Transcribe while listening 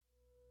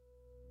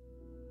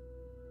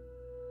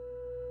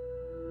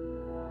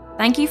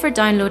Thank you for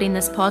downloading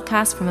this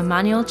podcast from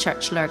Emmanuel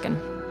Church Lurgan.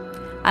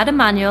 At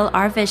Emmanuel,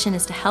 our vision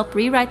is to help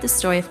rewrite the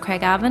story of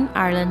Craigavon,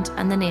 Ireland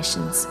and the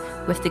nations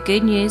with the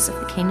good news of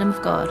the Kingdom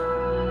of God.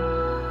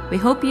 We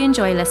hope you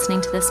enjoy listening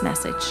to this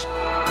message.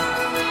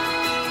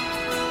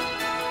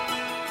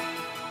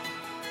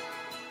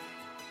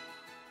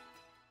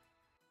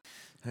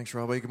 Thanks,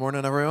 Robbie. Good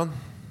morning, everyone.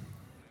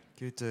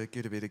 Good to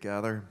be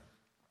together.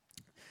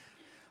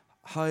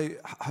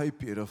 How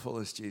beautiful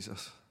is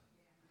Jesus?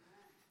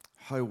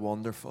 How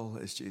wonderful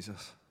is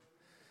Jesus?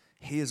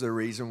 He is the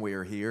reason we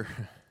are here.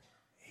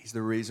 He's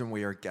the reason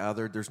we are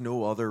gathered. There's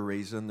no other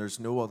reason. There's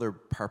no other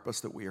purpose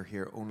that we are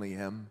here, only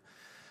Him.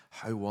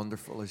 How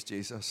wonderful is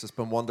Jesus? It's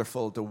been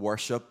wonderful to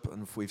worship,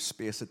 and if we've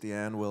space at the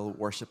end, we'll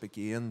worship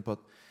again. But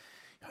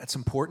it's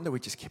important that we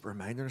just keep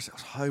reminding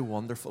ourselves, how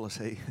wonderful is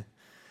He?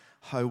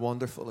 How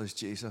wonderful is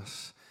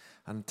Jesus?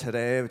 And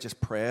today, we just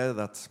pray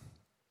that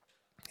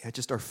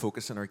just our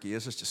focus and our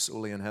gaze is just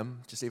solely on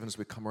Him. Just even as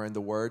we come around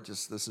the Word,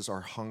 just this is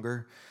our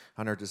hunger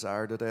and our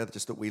desire today,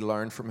 just that we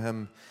learn from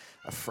Him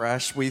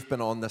afresh. We've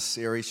been on this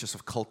series just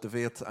of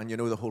Cultivate, and you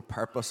know the whole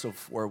purpose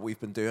of where we've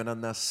been doing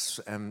in this.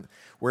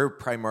 We're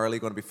primarily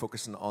going to be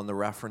focusing on the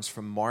reference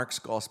from Mark's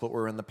Gospel.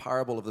 We're in the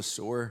parable of the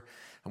sower,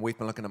 and we've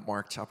been looking at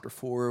Mark chapter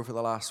 4 over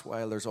the last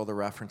while. There's other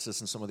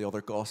references in some of the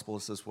other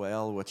Gospels as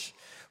well, which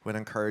would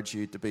encourage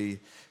you to be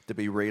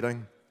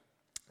reading.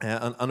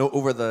 And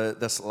over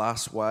this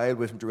last while,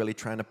 we've been really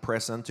trying to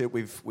press into it.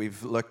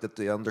 We've looked at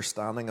the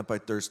understanding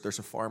about there's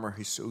a farmer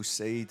who sows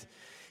seed,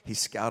 he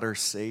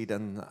scatters seed,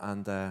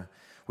 and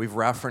we've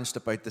referenced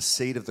about the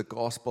seed of the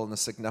gospel and the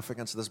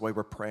significance. This is why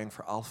we're praying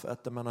for Alpha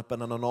at the minute.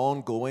 But in an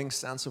ongoing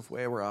sense of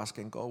way, we're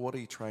asking God, what are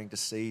you trying to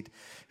seed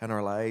in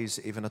our lives?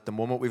 Even at the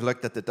moment, we've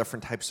looked at the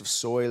different types of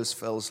soils.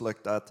 Phil's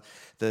looked at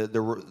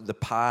the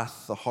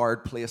path, the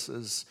hard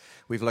places.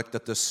 We've looked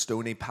at the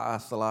stony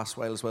path the last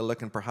while as well,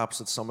 looking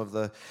perhaps at some of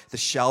the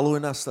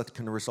shallowness that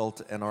can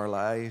result in our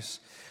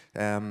lives.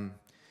 And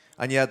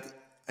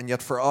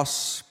yet for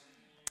us,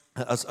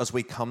 as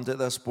we come to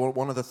this,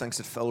 one of the things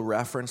that Phil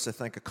referenced, I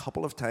think, a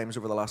couple of times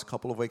over the last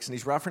couple of weeks, and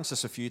he's referenced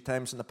this a few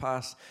times in the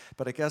past,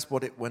 but I guess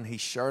when he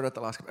shared it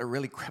the last couple, it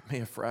really gripped me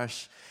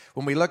afresh.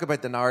 When we look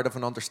about the narrative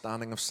and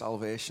understanding of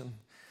salvation,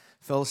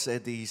 Phil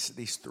said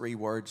these three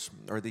words,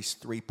 or these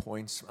 3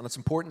 points, and it's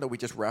important that we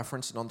just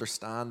reference and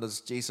understand,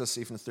 as Jesus,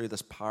 even through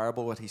this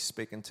parable, what He's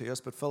speaking to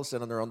us, but Phil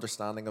said in their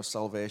understanding of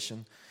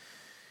salvation,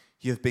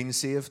 you've been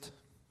saved,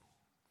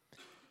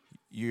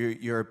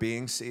 you're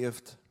being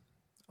saved,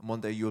 and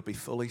one day you will be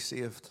fully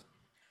saved.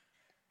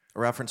 A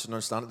reference and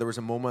understanding, there was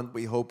a moment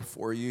we hope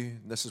for you,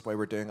 and this is why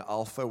we're doing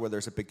Alpha, where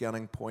there's a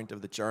beginning point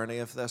of the journey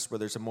of this, where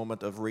there's a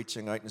moment of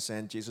reaching out and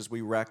saying, Jesus,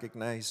 we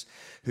recognize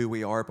who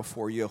we are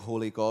before you,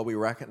 holy God. We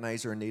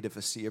recognize our need of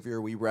a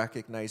Savior. We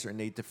recognize our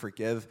need to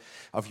forgive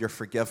of your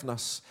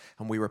forgiveness,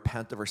 and we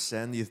repent of our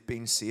sin. You've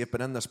been saved,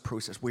 but in this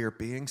process, we are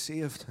being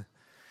saved.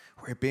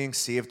 We're being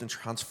saved and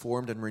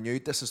transformed and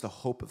renewed. This is the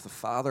hope of the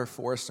Father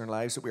for us in our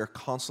lives, that we are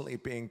constantly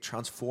being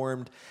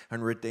transformed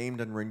and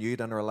redeemed and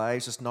renewed in our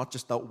lives. It's not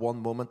just that one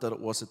moment that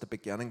it was at the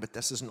beginning, but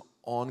this is an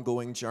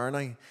ongoing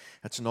journey.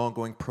 It's an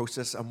ongoing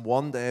process. And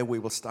one day we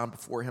will stand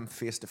before Him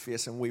face to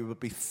face, and we will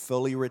be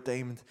fully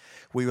redeemed.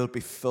 We will be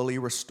fully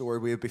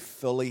restored. We will be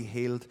fully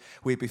healed.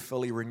 We will be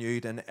fully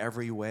renewed in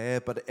every way.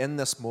 But in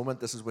this moment,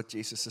 this is what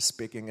Jesus is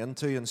speaking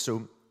into. And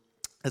so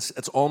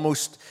it's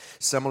almost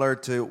similar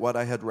to what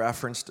I had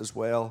referenced as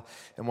well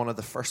in one of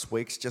the first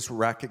weeks, just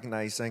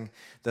recognizing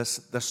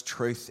this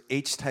truth.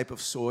 Each type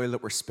of soil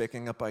that we're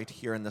speaking about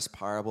here in this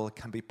parable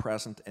can be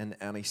present in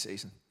any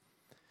season.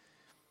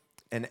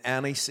 In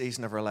any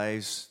season of our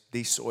lives,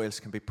 these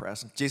soils can be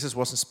present. Jesus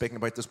wasn't speaking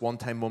about this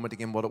one-time moment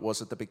again, what it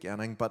was at the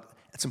beginning, but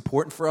it's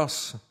important for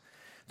us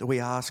that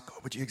we ask,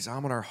 God, would you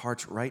examine our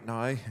hearts right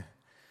now?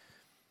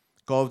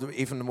 God,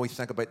 even when we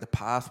think about the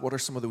path, what are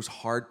some of those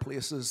hard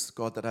places,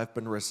 God, that I've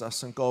been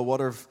resisting? God, what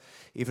are,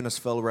 even as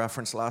Phil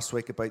referenced last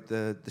week about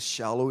the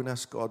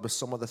shallowness, God, with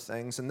some of the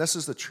things? And this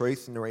is the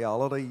truth and the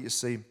reality, you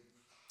see.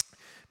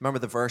 Remember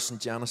the verse in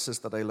Genesis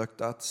that I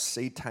looked at?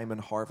 Seed time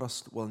and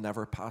harvest will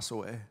never pass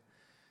away,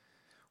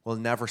 will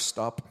never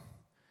stop.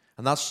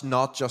 And that's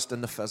not just in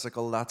the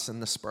physical, that's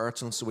in the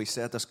spiritual. And so we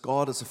said this,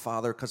 God is a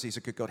Father because He's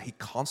a good God. He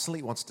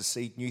constantly wants to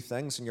seed new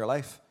things in your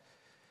life,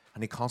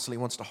 and He constantly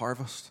wants to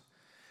harvest.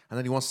 And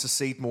then He wants to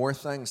seed more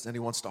things, then He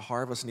wants to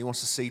harvest, and He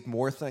wants to seed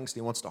more things, and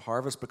He wants to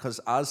harvest, because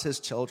as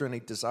His children, He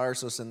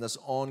desires us in this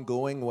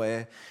ongoing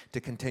way to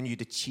continue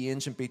to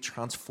change and be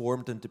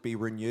transformed and to be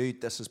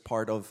renewed. This is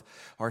part of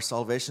our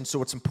salvation.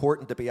 So it's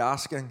important to be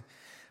asking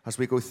as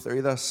we go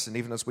through this, and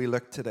even as we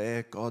look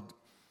today, God,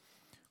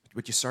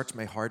 would you search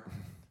my heart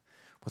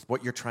with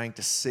what you're trying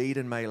to seed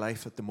in my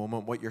life at the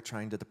moment, what you're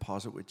trying to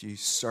deposit? Would you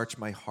search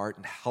my heart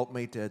and help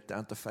me to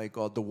identify,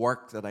 God, the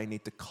work that I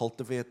need to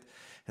cultivate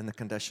in the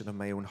condition of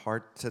my own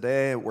heart?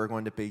 Today, we're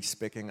going to be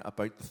speaking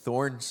about the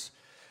thorns.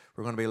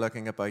 We're going to be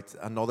looking about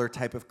another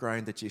type of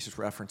ground that Jesus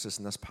references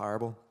in this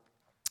parable.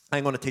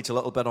 I'm going to teach a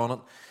little bit on it.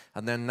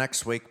 And then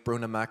next week,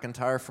 Bruna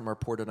McIntyre from our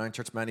Portadown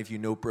Church. Many of you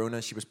know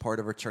Bruna. She was part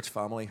of our church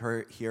family.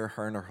 Her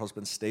and her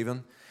husband,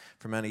 Stephen,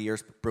 for many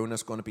years. But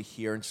Bruna's going to be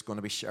here and she's going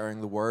to be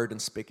sharing the word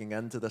and speaking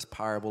into this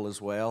parable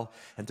as well,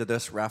 into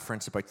this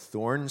reference about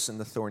thorns and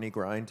the thorny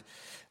ground.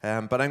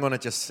 But I'm going to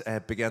just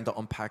begin to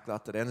unpack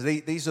that today. And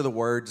these are the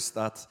words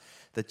that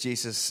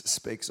Jesus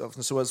speaks of.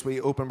 And so as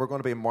we open, we're going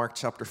to be in Mark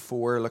chapter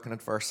 4, looking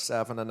at verse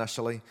 7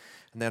 initially.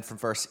 And then from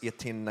verse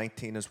 18 and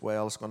 19 as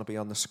well, it's going to be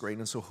on the screen.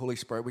 And so, Holy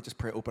Spirit, we just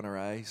pray, open our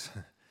eyes.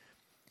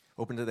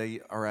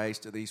 Open our eyes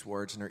to these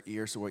words and our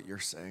ears to what you're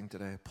saying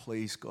today.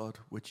 Please, God,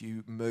 would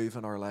you move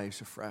in our lives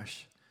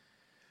afresh?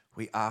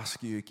 We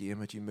ask you again,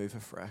 would you move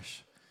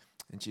afresh?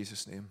 In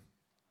Jesus' name.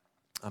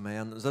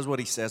 Amen. This is what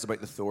he says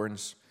about the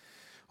thorns.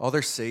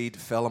 Other seed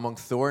fell among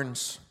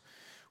thorns,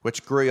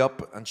 which grew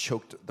up and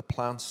choked the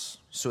plants,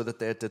 so that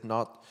they did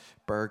not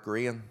bear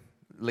grain.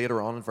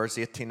 Later on in verse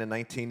 18 and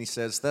 19, he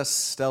says this,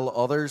 still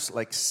others,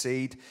 like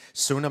seed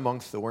sown among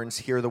thorns,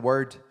 hear the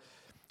word.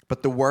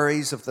 But the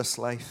worries of this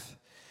life,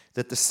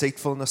 the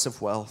deceitfulness of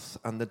wealth,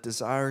 and the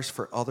desires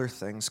for other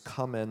things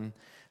come in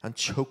and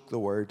choke the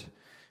word,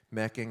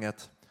 making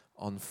it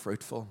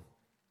unfruitful.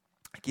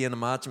 Again,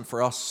 imagine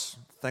for us,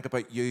 think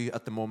about you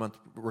at the moment,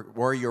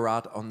 where you're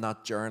at on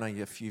that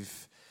journey. If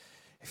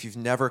you've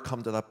never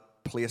come to that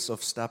place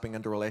of stepping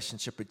into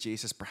relationship with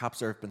Jesus, perhaps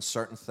there have been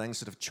certain things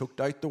that have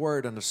choked out the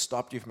word and have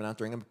stopped you from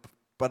entering him.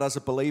 But as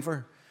a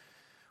believer,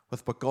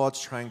 with what God's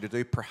trying to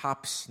do,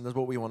 perhaps, and this is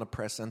what we want to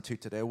press into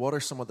today, what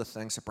are some of the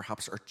things that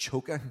perhaps are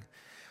choking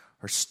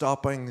or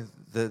stopping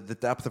the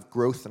depth of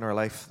growth in our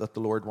life that the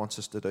Lord wants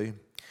us to do?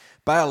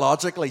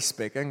 Biologically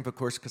speaking, of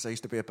course, because I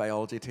used to be a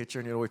biology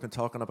teacher, and we've been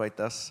talking about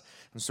this,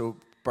 and so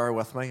bear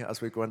with me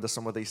as we go into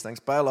some of these things.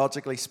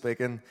 Biologically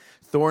speaking,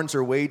 thorns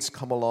or weeds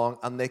come along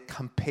and they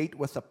compete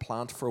with the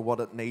plant for what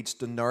it needs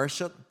to nourish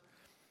it,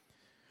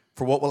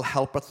 for what will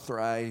help it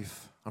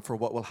thrive, and for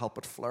what will help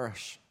it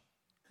flourish.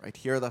 Right?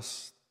 Hear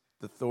this.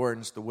 The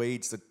thorns, the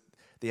weeds that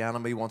the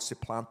enemy wants to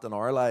plant in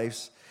our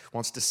lives,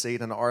 wants to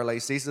seed in our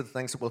lives. These are the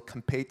things that will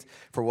compete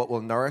for what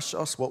will nourish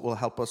us, what will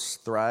help us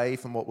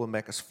thrive, and what will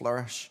make us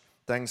flourish.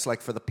 Things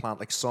like for the plant,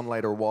 like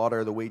sunlight or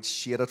water, the weeds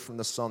shade it from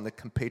the sun, they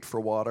compete for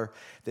water,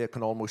 they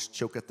can almost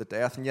choke it to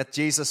death. And yet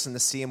Jesus, in the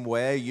same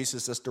way,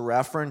 uses this to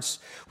reference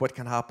what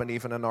can happen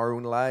even in our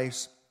own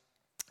lives.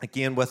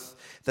 Again, with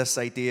this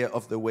idea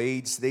of the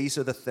weeds, these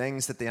are the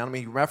things that the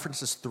enemy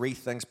references. Three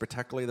things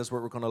particularly. This is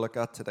what we're going to look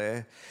at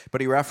today.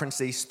 But he referenced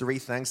these three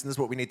things, and this is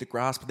what we need to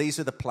grasp. These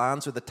are the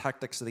plans or the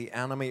tactics of the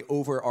enemy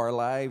over our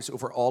lives,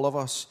 over all of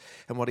us,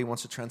 and what he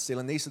wants to try and steal.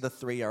 And these are the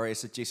three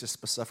areas that Jesus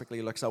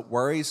specifically looks at: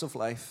 worries of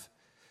life,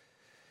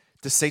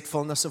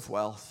 deceitfulness of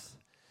wealth,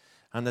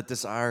 and the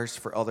desires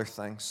for other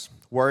things.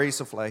 Worries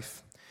of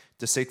life,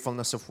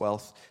 deceitfulness of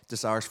wealth,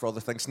 desires for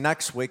other things.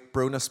 Next week,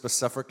 Bruna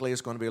specifically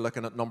is going to be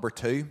looking at number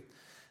 2,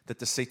 the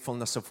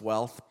deceitfulness of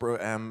wealth.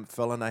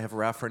 Phil and I have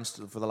referenced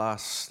for the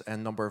last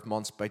number of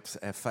months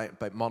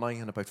about money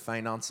and about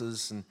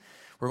finances, and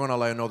we're going to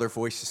allow another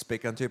voice to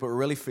speak into it, but we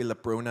really feel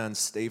that Bruna and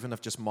Stephen have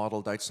just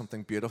modeled out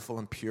something beautiful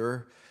and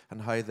pure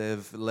and how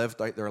they've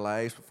lived out their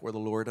lives before the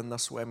Lord in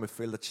this way, and we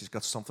feel that she's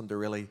got something to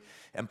really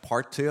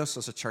impart to us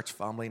as a church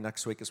family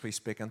next week as we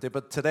speak into it.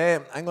 But today,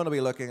 I'm going to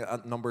be looking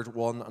at numbers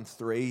 1 and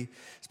 3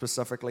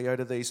 specifically out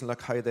of these and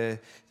look how they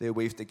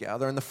weave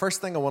together. And the first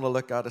thing I want to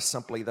look at is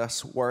simply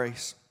this: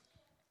 worries.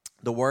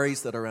 The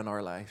worries that are in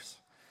our lives.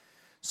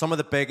 Some of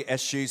the big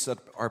issues that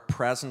are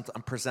present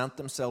and present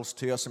themselves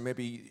to us, and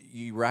maybe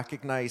you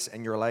recognize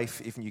in your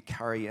life, even you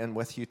carry in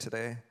with you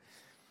today.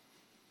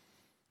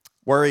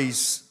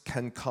 Worries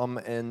can come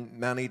in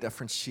many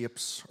different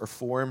shapes or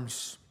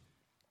forms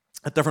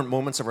at different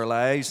moments of our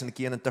lives, and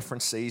again in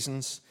different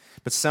seasons.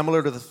 But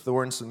similar to the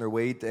thorns in their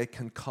weed, they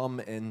can come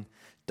in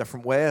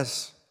different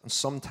ways, and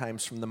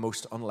sometimes from the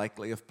most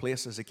unlikely of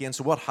places. Again,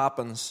 so what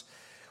happens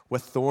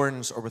with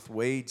thorns or with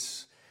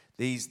weeds?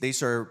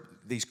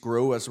 These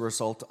grow as a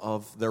result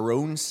of their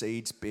own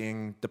seeds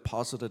being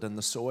deposited in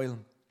the soil.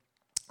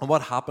 And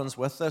what happens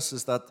with this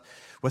is that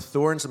with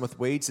thorns and with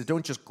weeds, they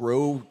don't just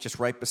grow just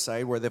right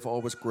beside where they've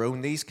always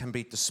grown. These can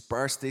be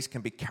dispersed. These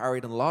can be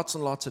carried in lots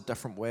and lots of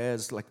different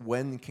ways. Like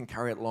wind can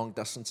carry it long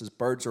distances.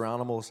 Birds or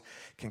animals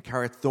can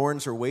carry it.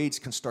 Thorns or weeds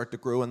can start to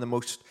grow in the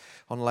most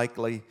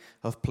unlikely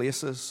of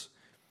places.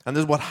 And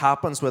this is what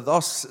happens with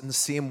us in the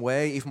same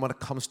way, even when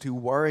it comes to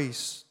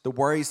worries. The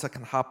worries that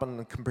can happen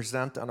and can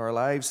present in our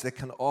lives, they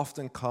can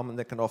often come and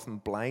they can often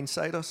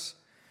blindside us.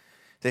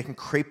 They can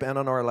creep in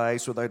our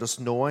lives without us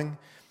knowing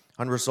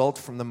and result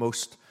from the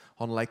most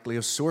unlikely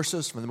of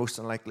sources, from the most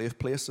unlikely of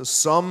places.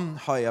 Some,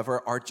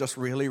 however, are just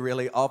really,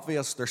 really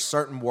obvious. There's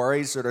certain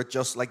worries that are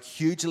just like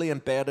hugely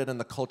embedded in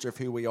the culture of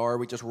who we are.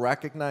 We just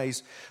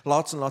recognize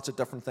lots and lots of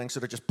different things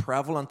that are just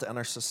prevalent in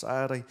our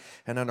society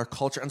and in our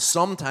culture. And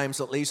sometimes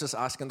it leaves us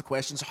asking the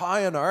questions,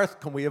 how on earth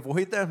can we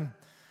avoid them?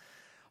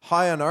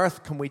 How on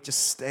earth can we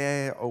just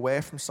stay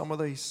away from some of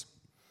these?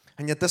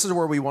 And yet this is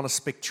where we want to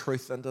speak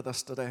truth into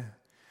this today.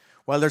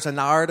 While there's a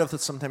narrative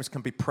that sometimes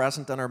can be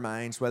present in our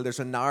minds, while there's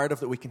a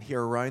narrative that we can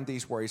hear around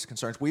these worries,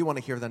 concerns, we want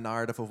to hear the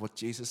narrative of what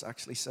Jesus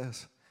actually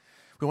says.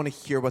 We want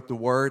to hear what the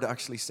Word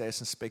actually says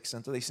and speaks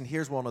into these. And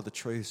here's one of the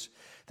truths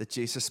that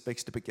Jesus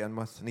speaks to begin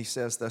with. And he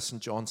says this in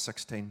John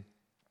 16.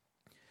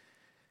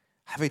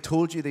 Have I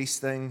told you these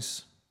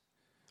things,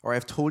 or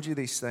I've told you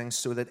these things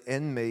so that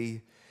in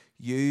me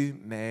you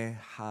may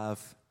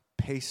have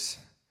peace.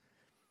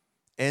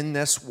 In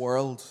this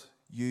world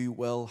you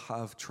will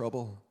have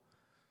trouble.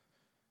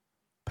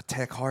 But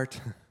take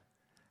heart,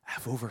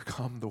 I've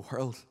overcome the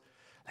world.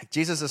 Like,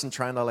 Jesus isn't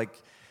trying to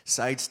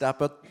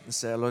sidestep it and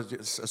say, look,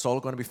 it's all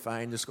going to be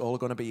fine, it's all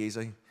going to be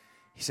easy.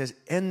 He says,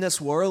 in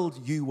this world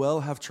you will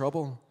have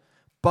trouble,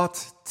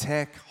 but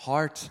take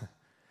heart.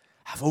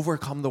 I've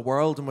overcome the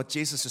world. And what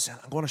Jesus is saying,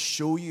 I'm going to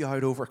show you how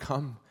to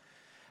overcome.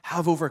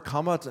 Have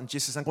overcome it. And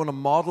Jesus says, I'm going to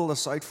model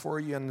this out for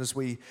you. And as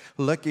we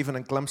look even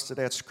and glimpse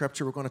today at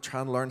Scripture, we're going to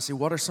try and learn, see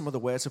what are some of the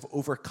ways of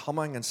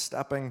overcoming and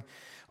stepping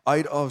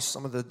out of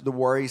some of the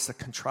worries that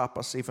can trap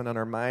us even in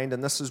our mind.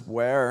 And this is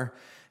where,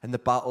 in the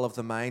battle of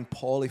the mind,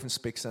 Paul even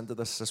speaks into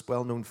this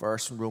well-known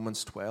verse in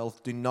Romans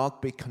 12. Do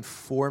not be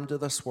conformed to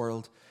this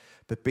world,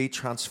 but be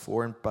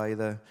transformed by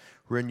the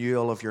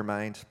renewal of your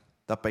mind,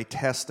 that by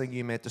testing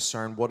you may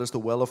discern what is the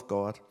will of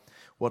God,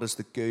 what is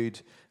the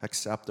good,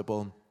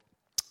 acceptable,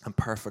 and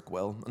perfect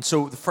will. And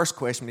so the first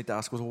question we need to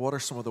ask was, well, what are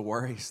some of the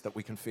worries that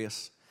we can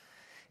face?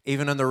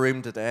 Even in the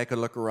room today, I could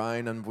look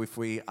around, and if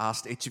we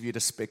asked each of you to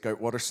speak out,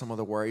 what are some of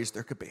the worries?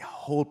 There could be a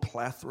whole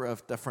plethora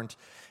of different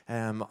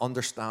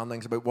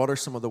understandings about what are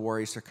some of the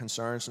worries or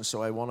concerns. And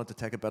so I wanted to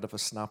take a bit of a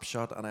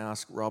snapshot, and I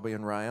asked Robbie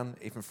and Ryan,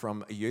 even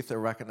from a youth. I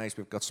recognize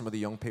we've got some of the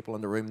young people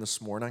in the room this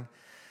morning.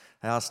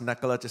 I asked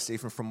Nicola, just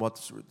even from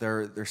what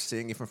they're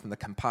seeing, even from the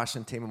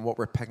compassion team and what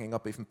we're picking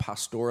up even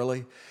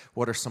pastorally,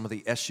 what are some of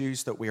the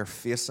issues that we are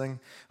facing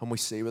and we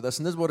see with this?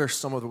 And this is what are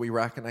some of the, we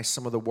recognize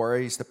some of the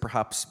worries that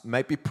perhaps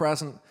might be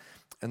present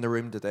in the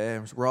room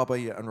today.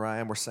 Robbie and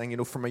Ryan were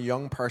saying, from a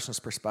young person's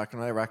perspective,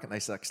 and I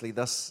recognize actually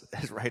this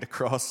is right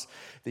across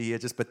the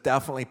ages, but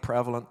definitely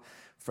prevalent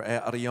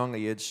at a young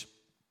age.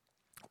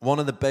 One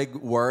of the big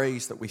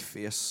worries that we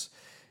face,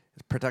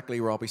 particularly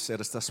Robbie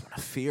said, is this one: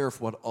 a fear of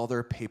what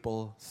other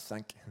people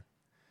think.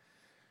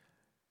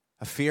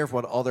 A fear of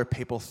what other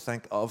people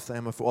think of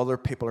them, if other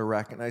people are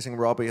recognizing.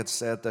 Robbie had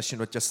said this,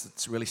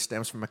 it really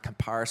stems from a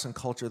comparison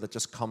culture that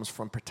just comes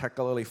from,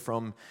 particularly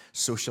from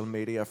social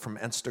media, from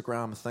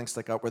Instagram, things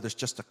like that, where there's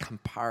just a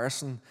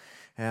comparison.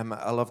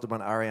 I loved it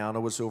when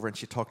Ariana was over and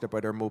she talked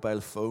about her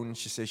mobile phone.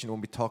 She says, when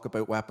we talk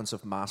about weapons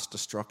of mass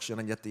destruction,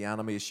 and yet the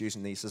enemy is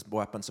using these as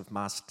weapons of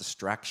mass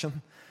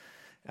distraction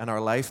in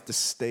our life to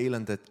steal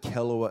and to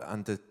kill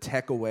and to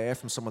take away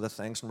from some of the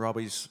things. And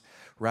Robbie's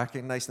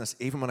recognizing this,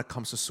 even when it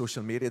comes to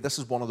social media. This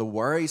is one of the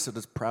worries that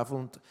is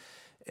prevalent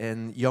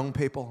in young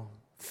people.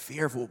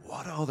 Fear of,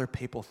 what do other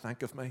people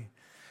think of me?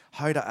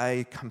 How do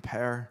I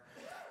compare?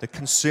 The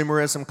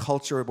consumerism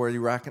culture, where you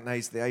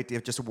recognize the idea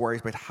of just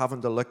worries about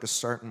having to look a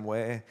certain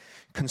way,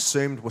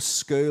 consumed with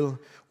school,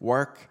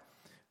 work.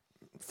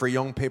 For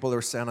young people,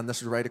 they're saying, and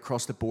this is right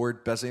across the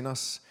board,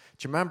 busyness.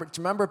 Do you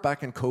remember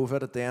back in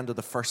COVID at the end of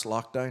the first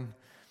lockdown,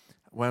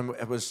 when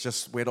it was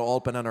just, we'd all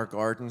been in our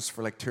gardens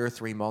for 2 or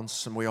 3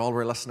 months, and we all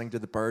were listening to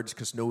the birds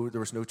because there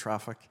was no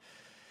traffic.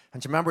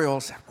 And do you remember we all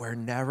said, we're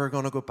never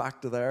going to go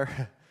back to there?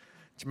 Do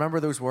you remember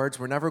those words?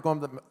 We're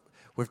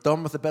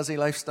done with the busy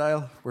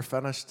lifestyle. We're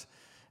finished.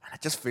 And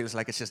it just feels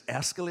like it's just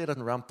escalated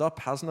and ramped up,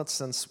 hasn't it,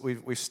 since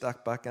we've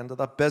stuck back into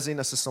that.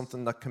 Busyness is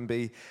something that can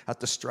be a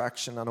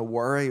distraction and a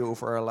worry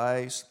over our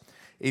lives.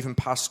 Even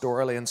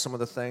pastorally, and some of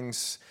the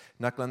things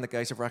Nicola and the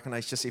guys have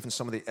recognized, just even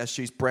some of the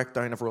issues,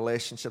 breakdown of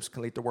relationships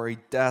can lead to worry,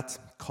 debt,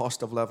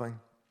 cost of living,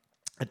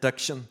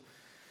 addiction.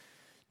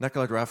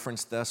 Nicola had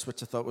referenced this,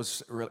 which I thought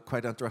was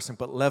quite interesting,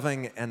 but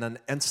living in an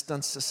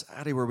instant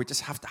society where we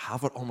just have to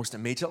have it almost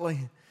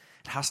immediately.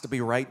 It has to be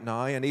right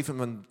now. And even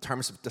in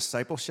terms of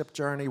discipleship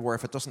journey, where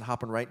if it doesn't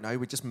happen right now,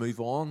 we just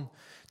move on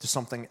to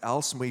something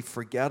else and we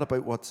forget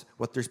about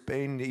what there's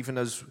been. Even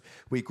as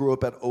we grow a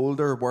bit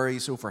older,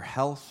 worries over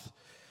health,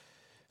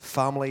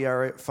 family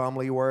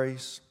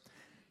worries.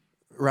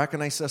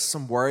 Recognize this,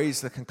 some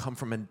worries that can come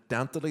from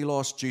identity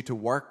loss due to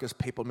work, as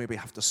people maybe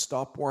have to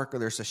stop work, or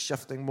there's a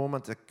shifting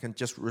moment that can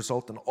just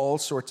result in all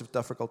sorts of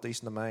difficulties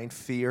in the mind,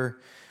 fear,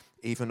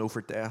 even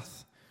over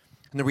death.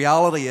 And the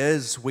reality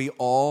is, we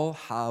all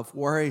have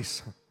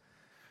worries.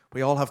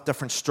 We all have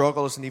different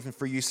struggles, and even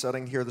for you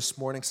sitting here this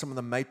morning, some of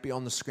them might be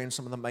on the screen,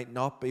 some of them might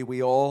not be.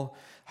 We all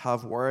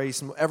have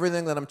worries. And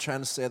everything that I'm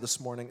trying to say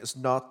this morning is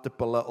not to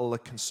belittle the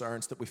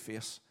concerns that we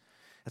face.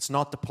 It's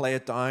not to play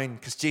it down,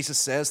 because Jesus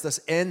says this,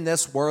 in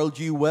this world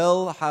you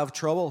will have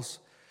troubles.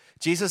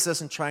 Jesus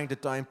isn't trying to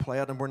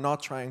downplay it, and we're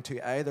not trying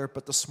to either,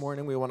 but this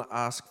morning we want to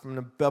ask from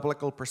a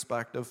biblical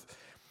perspective,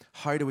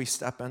 how do we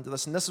step into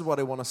this? And this is what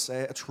I want to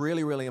say. It's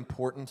really, really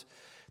important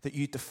that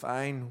you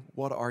define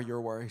what are your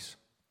worries.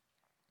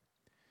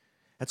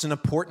 It's an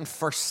important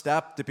first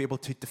step to be able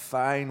to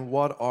define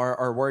what are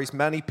our worries.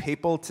 Many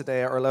people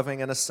today are living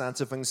in a sense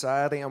of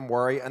anxiety and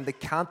worry, and they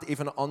can't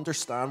even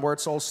understand where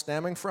it's all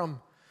stemming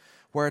from.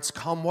 where it's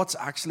come, what's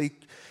actually,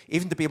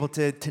 even to be able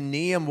to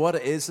name what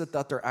it is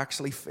that they're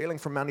actually feeling.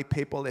 For many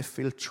people, they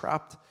feel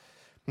trapped.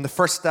 And the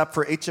first step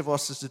for each of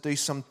us is to do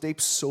some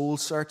deep soul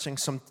searching,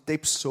 some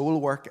deep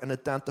soul work, and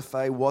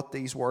identify what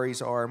these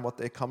worries are and what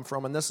they come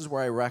from. And this is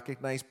where I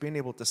recognize being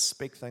able to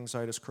speak things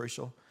out is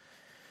crucial.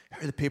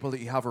 Who are the people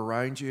that you have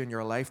around you in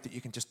your life that you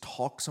can just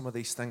talk some of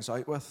these things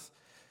out with?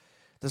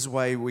 This is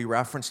why we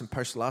referenced and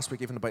pushed last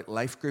week even about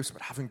life groups,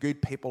 but having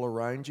good people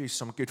around you,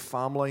 some good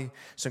family,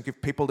 some good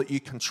people that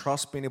you can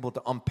trust, being able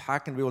to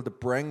unpack and be able to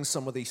bring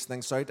some of these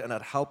things out, and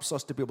it helps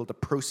us to be able to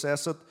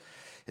process it.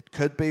 It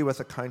could be with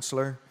a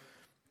counselor.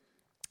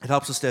 It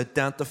helps us to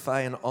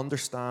identify and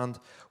understand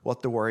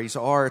what the worries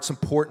are. It's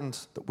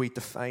important that we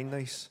define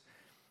these.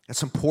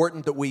 It's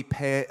important that we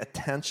pay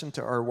attention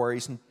to our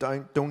worries and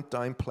don't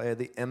downplay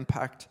the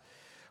impact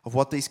of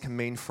what these can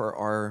mean for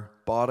our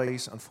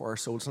bodies and for our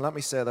souls. And let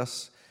me say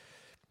this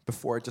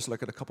before I just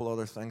look at a couple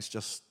other things.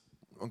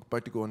 I'm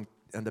about to go in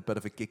a bit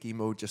of a geeky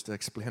mode just to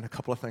explain a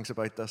couple of things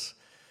about this.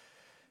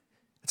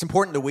 It's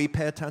important that we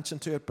pay attention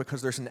to it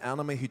because there's an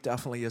enemy who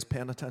definitely is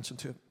paying attention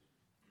to it.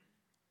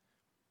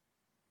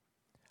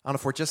 And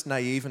if we're just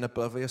naive and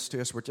oblivious to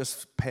us, we're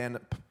just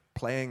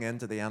playing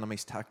into the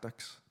enemy's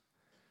tactics.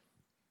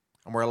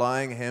 And we're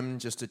allowing him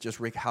to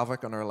wreak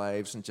havoc on our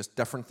lives and just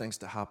different things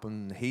to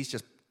happen. He's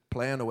just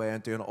playing away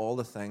and doing all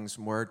the things,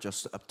 and we're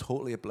just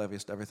totally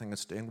oblivious to everything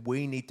it's doing.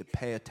 We need to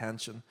pay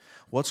attention.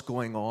 What's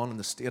going on in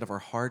the state of our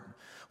heart?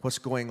 What's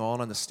going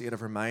on in the state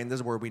of our mind? This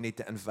is where we need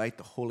to invite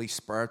the Holy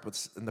Spirit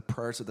in the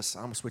prayers of the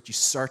psalmist. Would you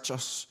search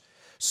us?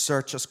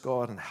 Search us,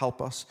 God, and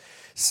help us.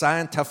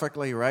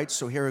 Scientifically, right?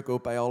 So here we go,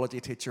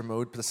 biology teacher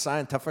mode. But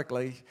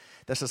scientifically,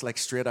 this is like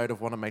straight out of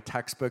one of my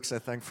textbooks, I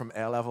think, from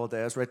A-level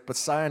days, right? But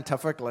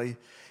scientifically,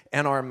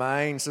 in our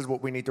minds, is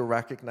what we need to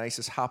recognize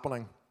is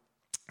happening.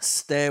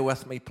 Stay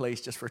with me,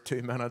 please, just for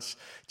 2 minutes,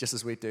 just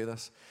as we do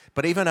this.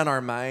 But even in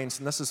our minds,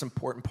 and this is an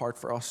important part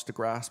for us to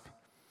grasp,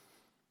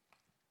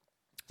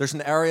 there's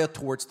an area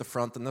towards the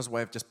front, and this is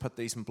why I've just put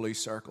these in blue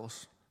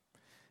circles.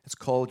 It's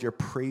called your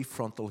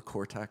prefrontal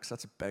cortex.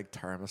 That's a big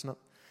term, isn't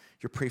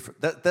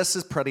it? This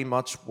is pretty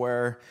much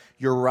where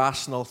your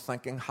rational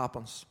thinking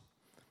happens.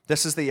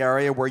 This is the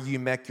area where you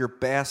make your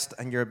best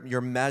and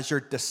your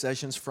measured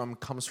decisions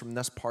comes from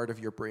this part of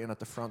your brain at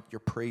the front,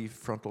 your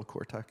prefrontal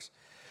cortex.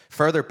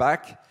 Further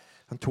back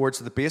and towards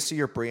the base of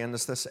your brain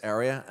is this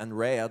area in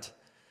red.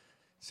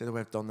 See the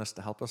way I've done this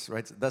to help us,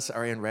 right? This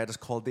area in red is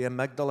called the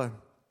amygdala.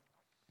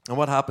 And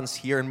what happens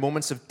here in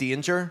moments of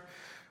danger,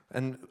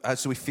 and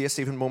as we face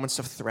even moments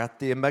of threat,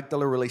 the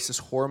amygdala releases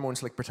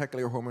hormones, like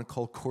particularly a hormone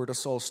called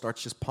cortisol,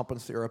 starts just pumping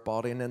through our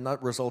body, and then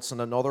that results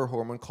in another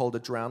hormone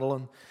called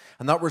adrenaline.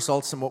 And that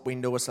results in what we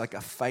know as like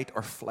a fight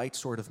or flight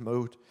sort of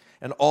mode.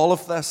 And all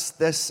of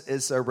this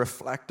is a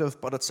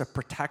reflective, but it's a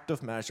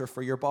protective measure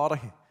for your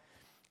body.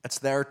 It's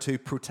there to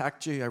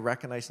protect you. I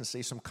recognize and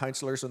see some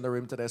counselors in the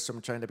room today, so I'm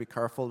trying to be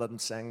careful that I'm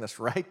saying this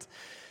right.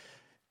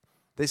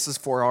 This is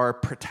for our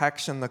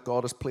protection that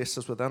God has placed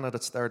us within it.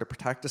 It's there to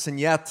protect us. And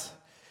yet,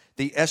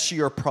 the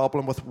issue or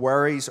problem with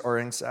worries or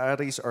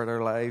anxieties or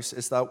their lives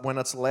is that when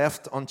it's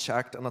left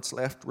unchecked and it's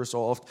left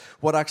resolved,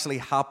 what actually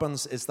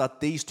happens is that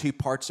these two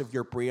parts of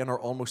your brain are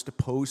almost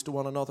opposed to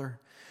one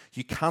another.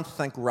 You can't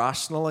think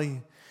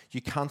rationally.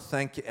 You can't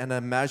think in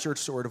a measured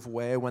sort of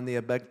way when the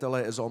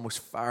amygdala is almost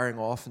firing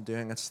off and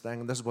doing its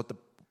thing. And this is what the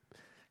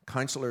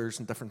counselors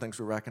and different things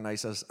we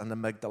recognize as an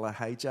amygdala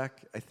hijack,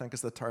 I think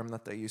is the term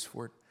that they use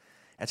for it.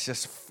 It's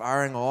just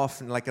firing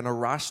off in like an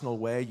irrational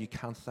way. You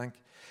can't think.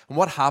 And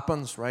what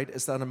happens, right,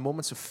 is that in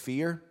moments of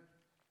fear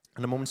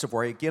and in moments of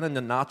worry, again, in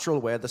the natural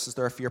way, this is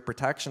their fear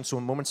protection. So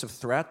in moments of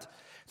threat,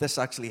 this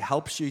actually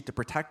helps you to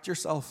protect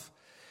yourself.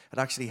 It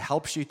actually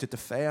helps you to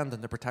defend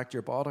and to protect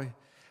your body.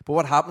 But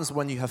what happens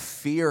when you have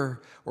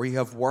fear or you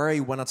have worry,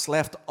 when it's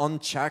left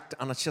unchecked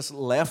and it's just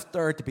left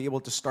there to be able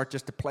to start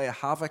just to play a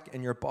havoc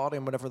in your body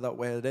and whatever that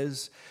way it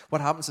is,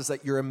 what happens is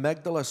that your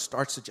amygdala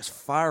starts to just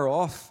fire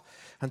off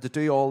and to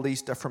do all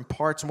these different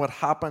parts. And what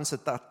happens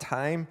at that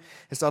time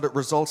is that it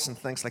results in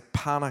things like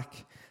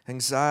panic,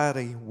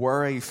 anxiety,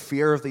 worry,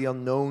 fear of the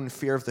unknown,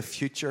 fear of the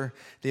future.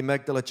 The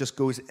amygdala just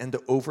goes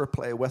into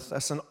overplay with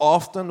this. And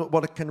often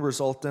what it can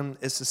result in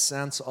is a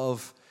sense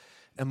of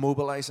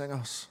immobilizing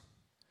us.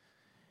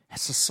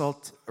 It's a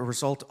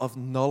result of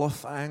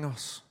nullifying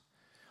us,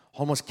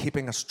 almost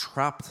keeping us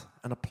trapped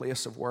in a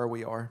place of where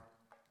we are.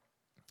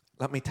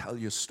 Let me tell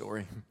you a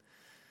story.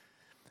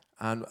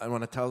 And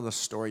when I tell this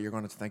story, you're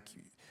going to think,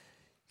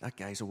 that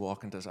guy's a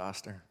walking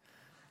disaster.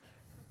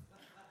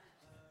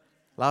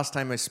 Last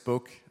time I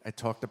spoke, I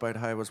talked about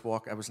how I was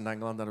in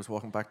England and I was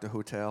walking back to the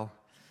hotel.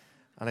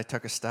 And I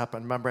took a step,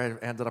 and remember,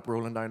 I ended up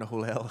rolling down a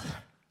whole hill.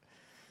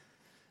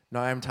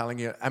 Now I'm telling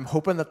you, I'm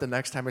hoping that the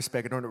next time I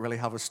speak, I don't really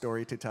have a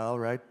story to tell,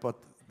 right? But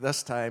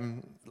this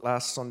time,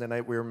 last Sunday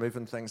night, we were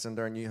moving things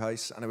into our new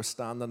house, and I was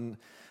standing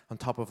on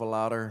top of a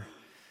ladder,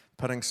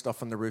 putting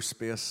stuff in the roof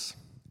space,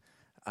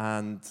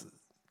 and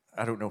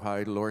I don't know how.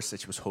 Laura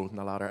said she was holding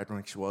the ladder. I don't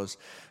think she was.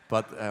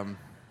 But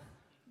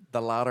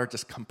the ladder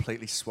just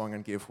completely swung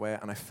and gave way,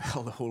 and I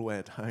fell the whole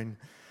way down.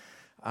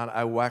 And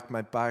I whacked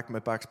my back. My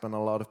back's been in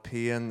a lot of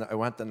pain. I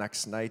went the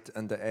next night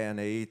into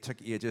A&E. It took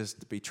ages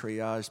to be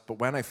triaged. But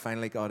when I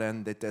finally got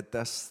in, they did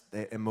this.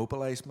 They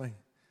immobilized me.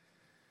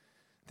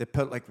 They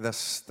put like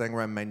this thing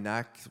around my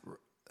neck.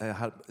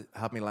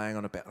 Had me lying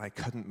on a bed, and I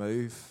couldn't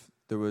move.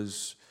 There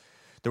was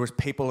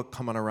people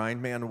coming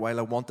around me, and while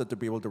I wanted to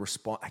be able to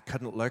respond, I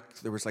couldn't look.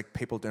 There was like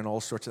people doing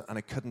all sorts of, and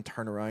I couldn't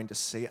turn around to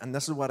see. And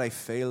this is what I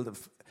feel,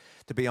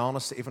 to be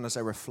honest, even as I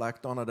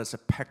reflect on it, as a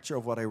picture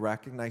of what I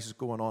recognize is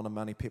going on in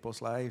many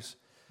people's lives.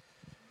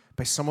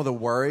 By some of the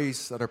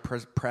worries that are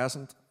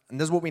present. And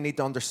this is what we need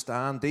to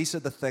understand. These are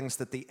the things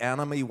that the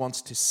enemy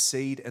wants to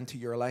seed into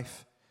your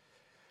life.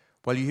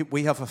 Well,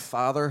 we have a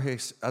Father who,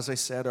 as I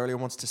said earlier,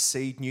 wants to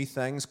seed new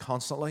things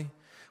constantly,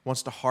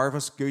 wants to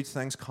harvest good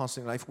things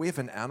constantly in life. We have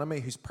an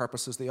enemy whose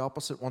purpose is the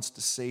opposite, wants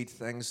to seed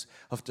things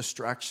of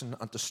distraction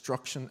and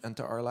destruction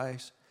into our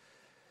lives.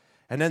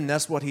 And in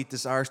this, what he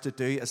desires to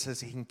do is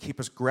that he can keep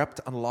us gripped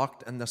and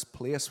locked in this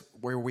place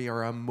where we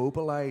are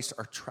immobilized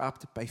or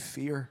trapped by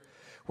fear,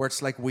 where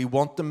it's like we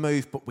want to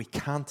move, but we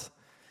can't,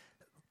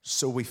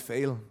 so we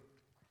fail.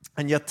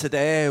 And yet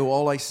today,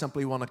 all I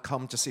simply want to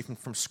come, just even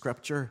from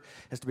Scripture,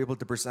 is to be able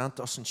to present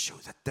us and show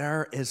that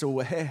there is a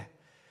way.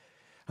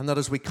 And that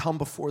as we come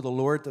before the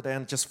Lord today,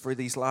 and just for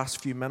these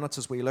last few minutes,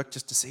 as we look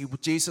just to see, well,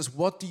 Jesus,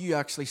 what do you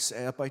actually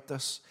say about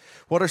this?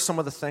 What are some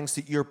of the things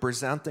that you're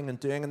presenting and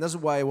doing? And this is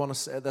why I want to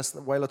say this,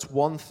 that while it's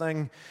one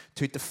thing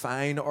to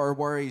define our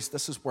worries,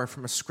 this is where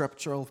from a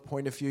scriptural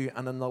point of view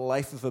and in the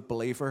life of a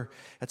believer,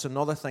 it's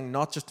another thing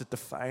not just to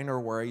define our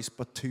worries,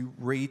 but to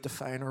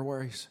redefine our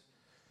worries.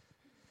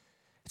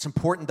 It's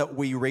important that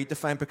we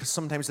redefine, because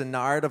sometimes the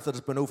narrative that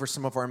has been over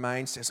some of our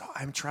minds says, oh,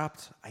 I'm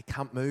trapped, I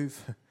can't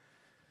move.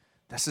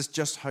 This is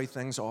just how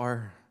things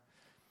are.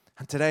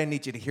 And today I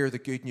need you to hear the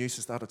good news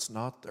is that it's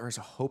not. There is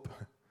a hope.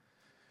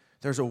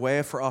 There's a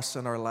way for us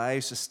in our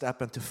lives to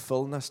step into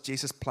fullness.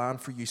 Jesus' plan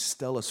for you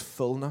still is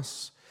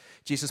fullness.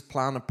 Jesus'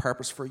 plan and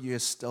purpose for you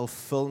is still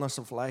fullness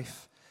of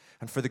life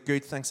and for the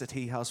good things that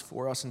he has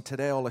for us. And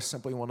today all I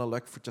simply want to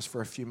look for just for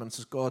a few minutes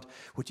is, God,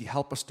 would you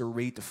help us to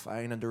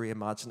redefine and to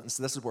reimagine it? And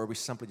so this is where we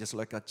simply just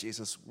look at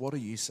Jesus. What do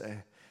you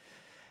say?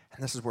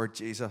 And this is where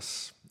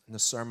Jesus, in the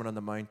Sermon on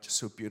the Mount, just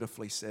so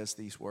beautifully says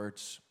these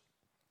words.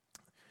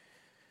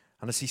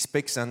 And as he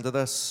speaks into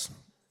this,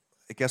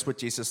 I guess what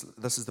Jesus,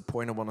 this is the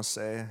point I want to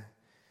say.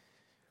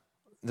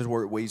 This is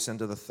where it weaves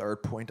into the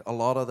third point. A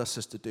lot of this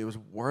is to do with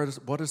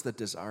what is the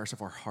desires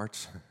of our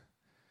hearts?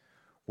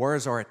 Where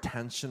is our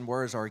attention?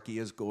 Where is our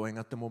gaze going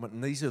at the moment?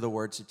 And these are the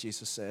words that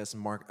Jesus says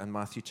in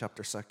Matthew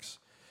chapter 6.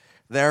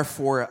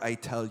 Therefore, I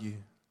tell you.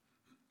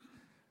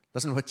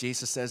 Listen to what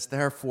Jesus says.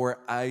 Therefore,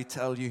 I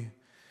tell you,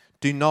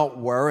 do not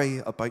worry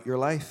about your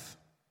life,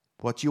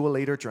 what you will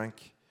eat or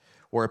drink,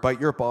 or about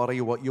your body,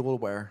 what you will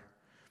wear.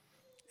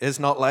 Is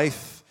not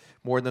life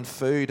more than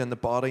food, and the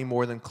body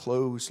more than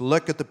clothes?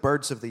 Look at the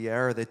birds of the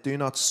air. They do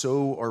not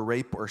sow or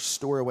reap or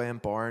store away in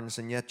barns,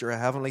 and yet your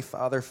heavenly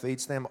Father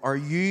feeds them. Are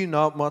you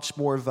not much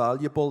more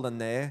valuable than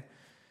they?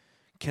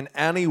 Can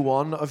any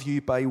one of you,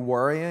 by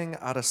worrying,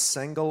 add a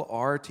single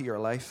hour to your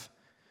life?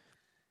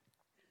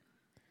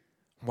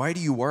 Why do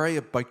you worry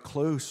about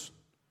clothes?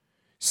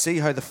 See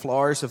how the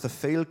flowers of the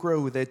field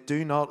grow. They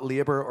do not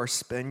labor or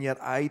spin, yet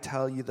I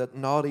tell you that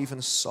not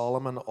even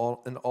Solomon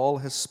in all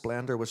his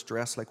splendor was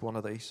dressed like one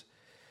of these.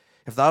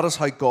 If that is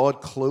how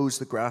God clothes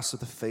the grass of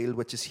the field,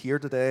 which is here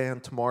today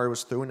and tomorrow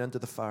is thrown into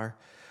the fire,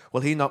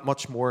 will he not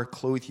much more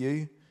clothe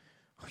you,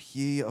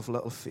 ye of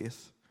little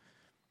faith?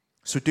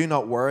 So do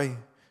not worry,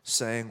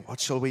 saying, what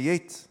shall we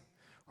eat?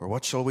 Or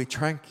what shall we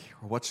drink?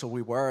 Or what shall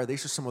we wear?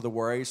 These are some of the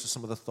worries or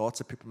some of the thoughts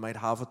that people might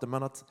have at the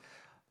minute.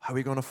 How are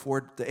we going to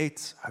afford to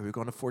eat? How are we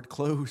going to afford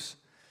clothes?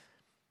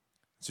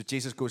 So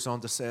Jesus goes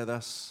on to say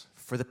this.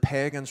 For the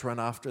pagans run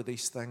after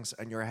these things,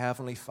 and your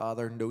heavenly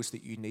Father knows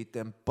that you need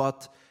them.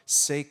 But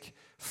seek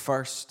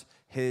first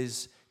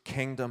his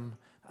kingdom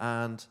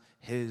and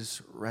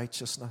his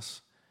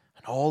righteousness.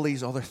 And all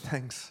these other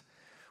things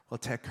will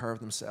take care of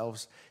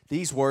themselves.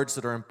 These words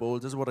that are in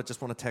bold, this is what I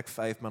just want to take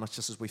 5 minutes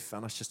just as we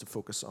finish, just to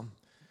focus on.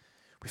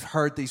 We've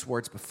heard these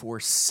words before.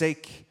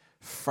 Seek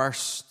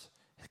first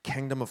the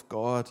kingdom of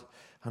God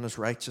and his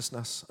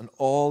righteousness, and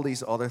all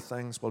these other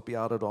things will be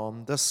added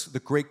on.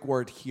 The Greek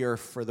word here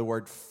for the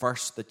word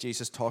first that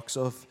Jesus talks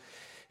of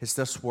is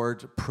this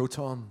word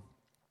proton.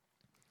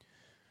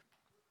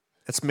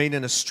 Its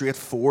meaning is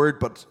straightforward,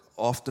 but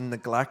often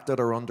neglected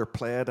or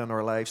underplayed in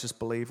our lives as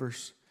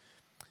believers.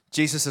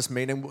 Jesus'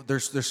 meaning,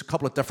 there's a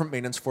couple of different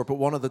meanings for it, but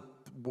one of the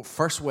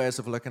first ways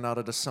of looking at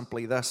it is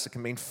simply this. It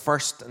can mean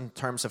first in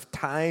terms of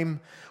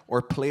time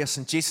or place.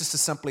 And Jesus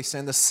is simply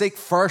saying to seek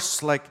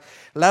first, like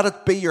let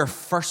it be your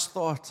first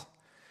thought.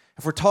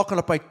 If we're talking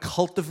about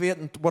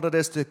cultivating what it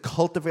is to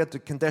cultivate the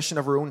condition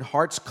of our own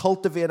hearts,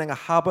 cultivating a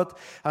habit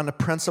and a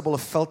principle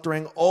of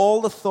filtering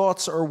all the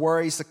thoughts or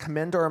worries that come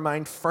into our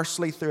mind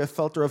firstly through a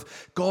filter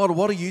of, God,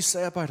 what do you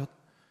say about it?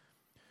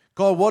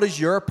 God, what is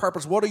your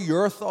purpose? What are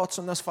your thoughts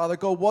on this, Father?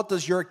 God, what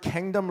does your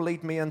kingdom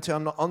lead me into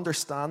an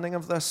understanding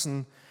of this?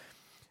 And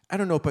I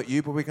don't know about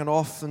you, but we can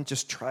often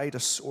just try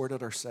to sort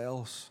it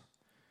ourselves.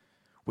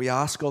 We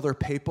ask other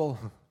people.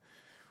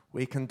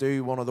 We can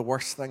do one of the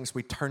worst things.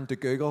 We turn to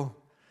Google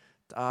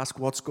to ask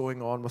what's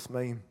going on with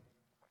me.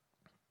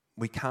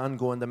 We can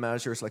go into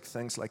measures like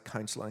things like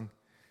counseling.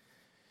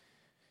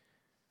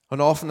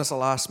 And often as a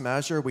last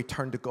measure, we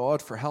turn to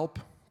God for help,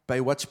 by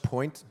which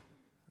point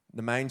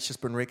the mind's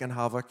just been wreaking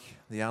havoc.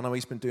 The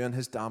enemy's been doing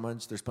his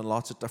damage. There's been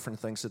lots of different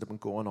things that have been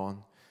going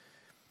on.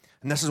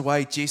 And this is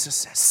why Jesus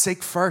says,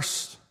 seek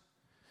first.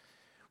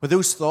 With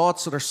those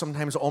thoughts that are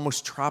sometimes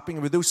almost trapping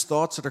you, with those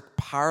thoughts that are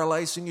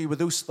paralyzing you, with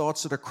those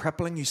thoughts that are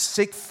crippling you,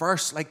 seek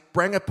first. Like,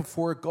 bring it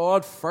before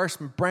God first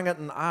and bring it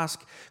and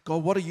ask,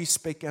 God, what do you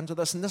speak into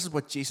this? And this is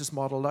what Jesus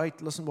modeled out.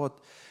 Listen what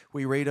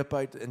we read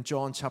about in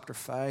John chapter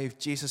 5.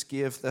 Jesus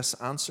gave this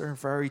answer.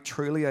 Very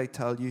truly, I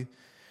tell you,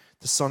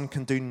 the Son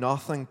can do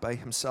nothing by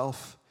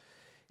himself.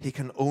 He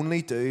can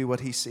only do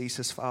what he sees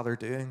his Father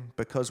doing,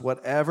 because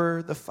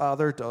whatever the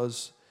Father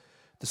does,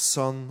 the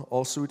Son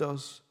also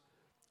does.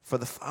 For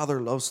the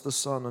Father loves the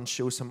Son and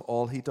shows him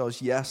all he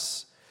does.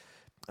 Yes,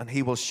 and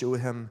he will show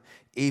him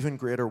even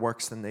greater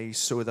works than these,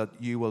 so that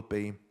you will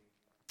be.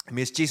 I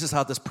mean, Jesus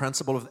had this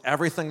principle of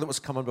everything that was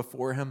coming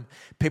before him,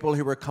 people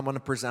who were coming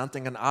and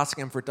presenting and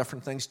asking him for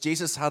different things.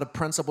 Jesus had a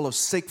principle of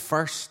seek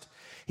first.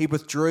 He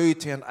withdrew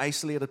to an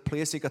isolated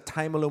place. He got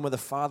time alone with the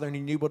Father, and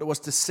he knew what it was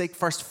to seek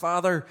first.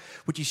 Father,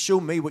 would you show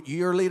me what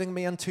you're leading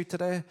me into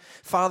today?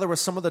 Father, with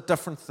some of the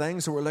different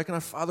things that we're looking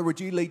at, Father, would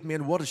you lead me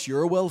in? What is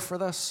your will for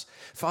this?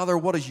 Father,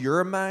 what is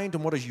your mind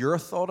and what is your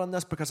thought on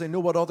this? Because I know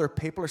what other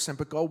people are saying,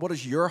 but God, what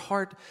is your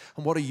heart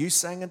and what are you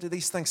saying into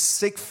these things?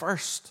 Seek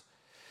first.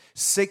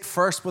 Seek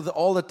first with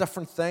all the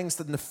different things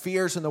and the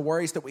fears and the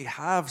worries that we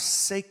have.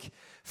 Seek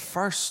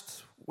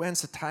first.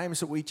 When's the times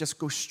that we just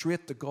go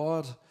straight to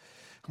God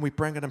and we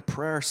bring it in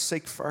prayer?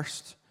 Seek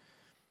first.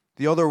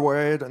 The other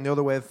word and the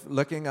other way of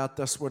looking at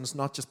this one is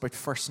not just about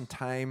first in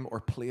time or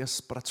place,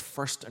 but it's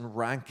first in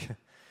rank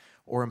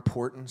or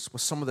importance.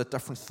 With some of the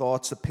different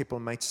thoughts that people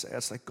might say,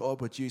 it's like,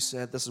 God, what you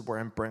said, this is where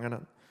I'm bringing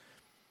it.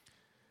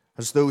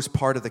 As those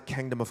part of the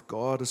kingdom of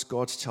God, as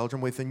God's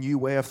children, we have a new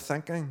way of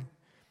thinking,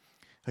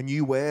 a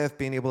new way of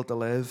being able to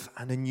live,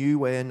 and a new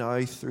way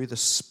now through the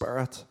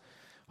Spirit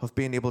of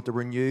being able to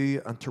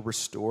renew and to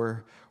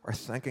restore our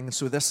thinking. And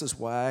so this is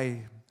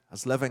why,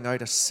 as living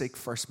out a seek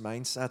first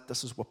mindset,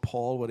 this is what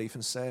Paul would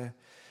even say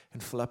in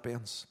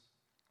Philippians.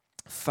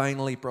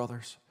 Finally,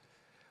 brothers,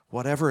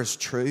 whatever is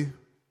true,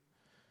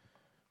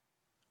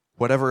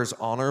 whatever is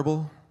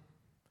honorable,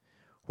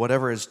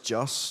 whatever is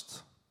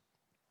just,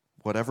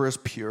 whatever is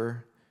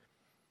pure,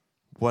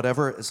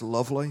 whatever is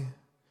lovely,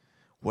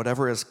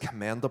 whatever is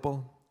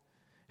commendable,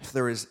 if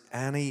there is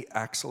any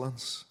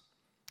excellence,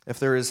 if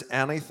there is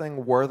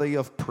anything worthy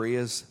of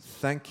praise,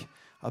 think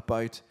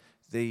about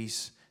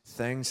these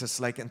things. It's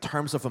like in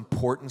terms of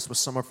importance with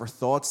some of our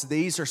thoughts,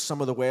 these are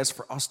some of the ways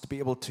for us to be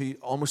able to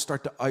almost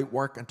start to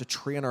outwork and to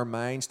train our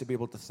minds to be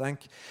able to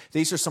think.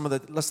 These are some of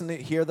the, listen,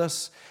 hear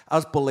this,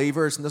 as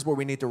believers, and this is where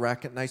we need to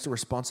recognize the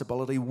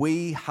responsibility.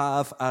 We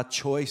have a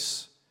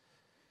choice.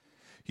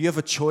 You have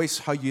a choice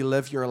how you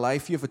live your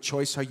life. You have a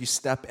choice how you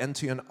step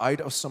into and out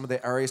of some of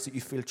the areas that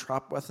you feel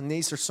trapped with. And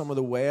these are some of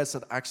the ways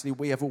that actually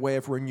we have a way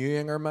of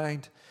renewing our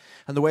mind.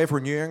 And the way of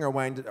renewing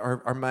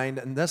our mind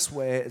in this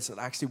way is that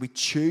actually we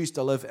choose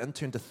to live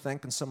into and to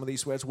think in some of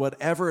these ways.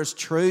 Whatever is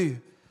true,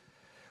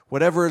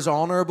 whatever is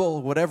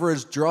honorable, whatever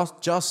is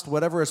just,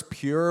 whatever is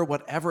pure,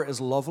 whatever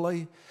is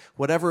lovely,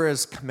 whatever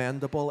is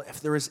commendable, if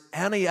there is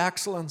any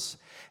excellence,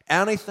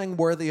 anything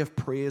worthy of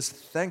praise,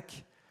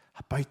 think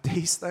about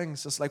these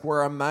things. It's like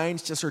where our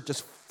minds just are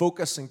just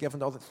focused and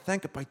given to other.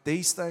 Think about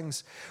these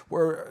things.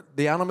 Where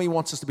the enemy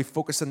wants us to be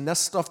focused on this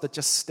stuff that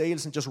just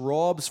steals and just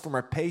robs from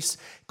our peace.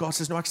 God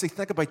says, no, actually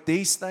think about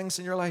these things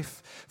in your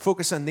life.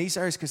 Focus on these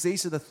areas, because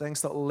these are the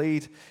things that will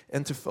lead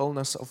into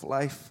fullness of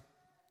life.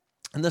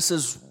 And this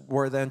is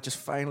where then just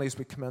finally as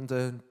we come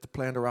into the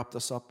plan to wrap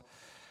this up,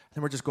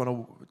 then we're just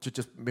going to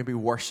just maybe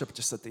worship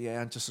just at the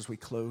end, just as we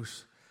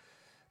close.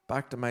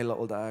 Back to my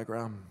little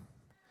diagram.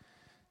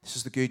 This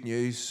is the good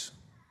news.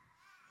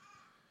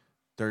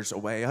 There's a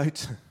way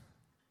out.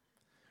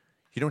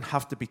 You don't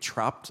have to be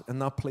trapped in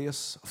that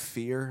place of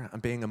fear and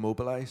being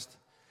immobilized.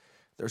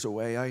 There's a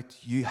way out.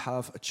 You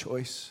have a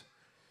choice.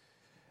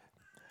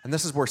 And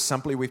this is where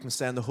simply we've been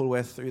saying the whole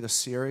way through the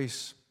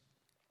series.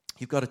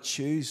 You've got to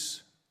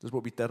choose. This is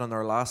what we did on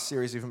our last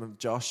series, even with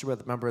Joshua.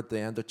 Remember at the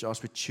end of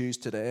Joshua, choose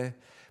today.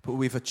 But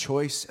we have a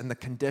choice in the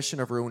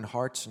condition of our own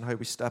hearts and how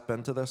we step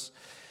into this.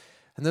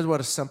 And this is what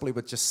I simply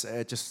would just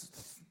say, just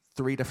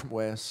 3 different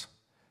ways.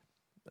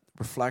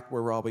 Reflect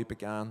where Robbie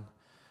began,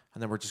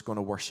 and then we're just going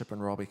to worship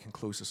and Robbie can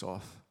close us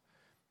off.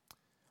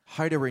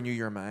 How to renew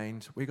your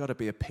mind. We got to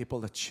be a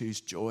people that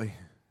choose joy.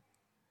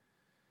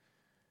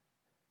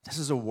 This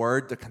is a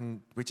word that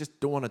we just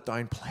don't want to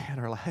downplay in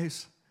our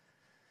lives.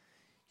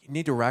 You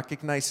need to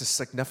recognize the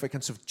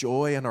significance of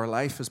joy in our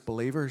life as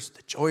believers.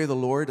 The joy of the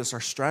Lord is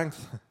our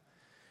strength.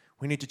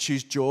 We need to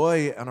choose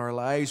joy in our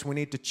lives. We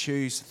need to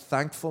choose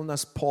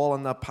thankfulness. Paul,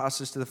 in that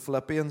passage to the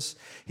Philippians,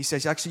 he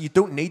says, actually, you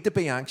don't need to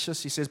be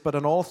anxious. He says, but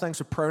in all things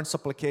with prayer and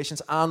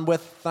supplications and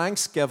with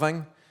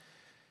thanksgiving,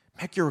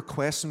 Make your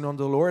request known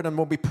unto the Lord. And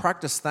when we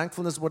practice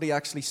thankfulness, what he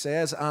actually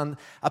says, and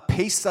a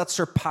peace that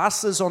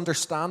surpasses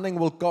understanding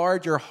will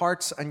guard your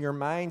hearts and your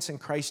minds in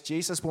Christ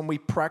Jesus. When we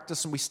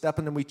practice and we step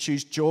in and we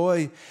choose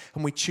joy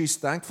and we choose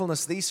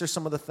thankfulness, these are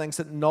some of the things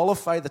that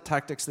nullify the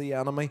tactics of the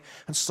enemy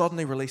and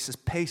suddenly releases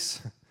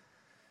peace.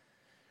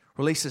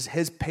 Releases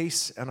his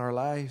peace in our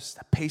lives.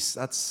 The peace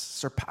that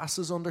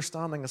surpasses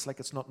understanding. It's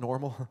like it's not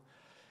normal.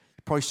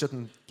 You probably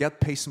shouldn't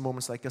get peace in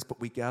moments like this, but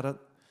we get it.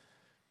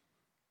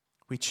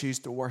 We choose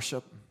to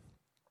worship.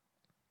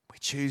 We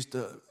choose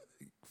to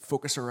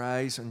focus our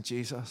eyes on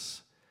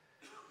Jesus.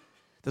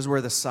 This is where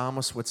the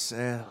psalmist would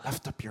say,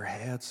 lift up your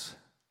heads.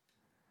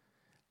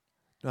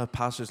 You know, the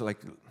pastors are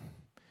like, he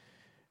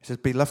says,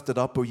 be lifted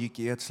up, O ye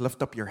gates,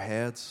 lift up your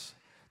heads,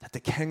 that the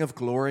King of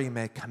glory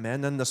may come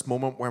in this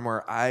moment when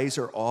our eyes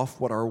are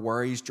off what our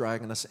worries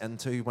dragging us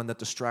into, when the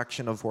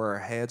distraction of where our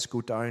heads go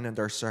down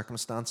into our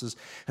circumstances,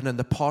 and in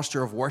the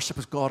posture of worship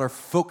as God, our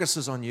focus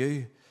is on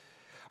you.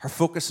 Our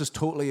focus is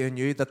totally on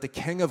you, that the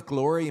King of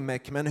glory may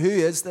come in. Who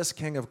is this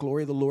King of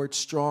glory? The Lord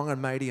strong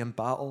and mighty in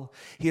battle.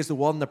 He is the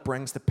one that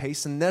brings the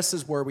peace. And this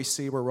is where we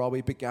see where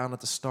Robbie began at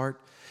the start.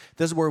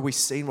 This is where we've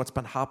seen what's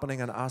been happening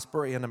in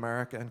Asbury in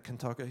America and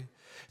Kentucky.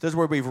 This is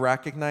where we've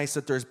recognized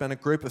that there's been a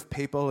group of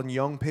people and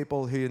young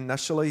people who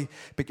initially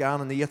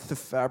began on the 8th of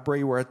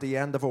February, where at the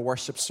end of a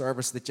worship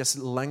service they just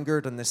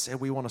lingered and they said,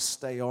 we want to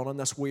stay on in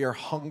this. We are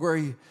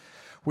hungry.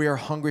 We are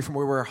hungry from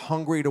where we're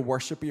hungry to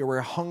worship you.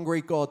 We're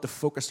hungry, God, to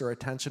focus our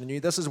attention on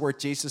you. This is where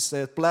Jesus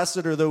said,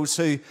 blessed are those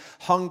who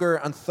hunger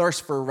and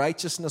thirst for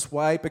righteousness.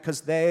 Why? Because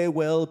they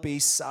will be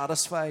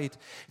satisfied.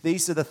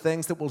 These are the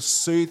things that will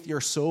soothe your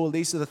soul.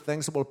 These are the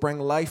things that will bring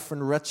life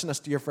and richness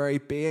to your very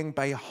being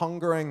by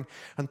hungering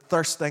and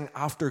thirsting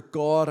after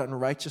God and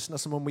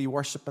righteousness. And when we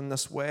worship in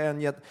this way, and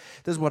yet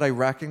this is what I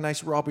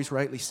recognize. Robbie's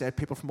rightly said,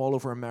 people from all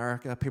over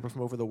America, people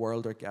from over the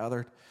world are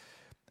gathered.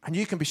 And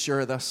you can be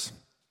sure of this.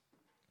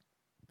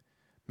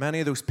 Many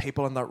of those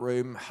people in that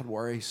room had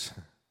worries.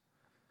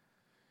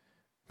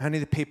 Many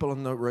of the people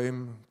in the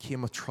room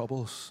came with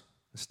troubles.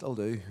 They still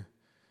do.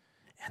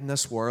 In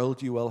this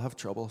world, you will have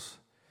troubles.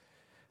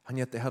 And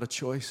yet they had a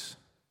choice.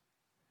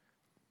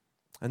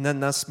 And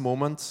then this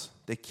moment,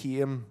 they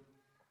came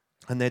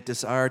and they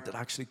desired that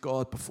actually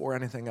God, before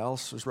anything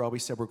else, as Robbie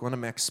said, we're going to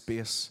make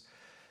space.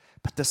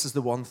 But this is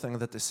the one thing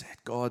that they said,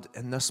 God,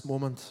 in this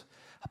moment,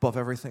 above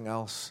everything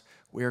else,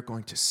 we are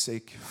going to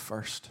seek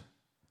first.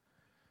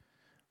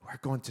 We're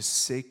going to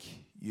seek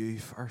you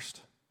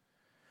first.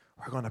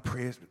 We're going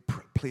to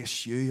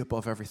place you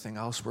above everything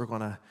else. We're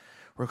going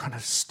to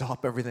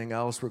stop everything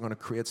else. We're going to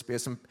create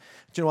space. And do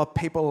you know what?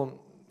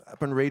 People, I've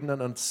been reading it,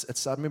 and it's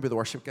sad. Maybe the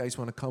worship guys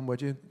want to come,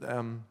 would you?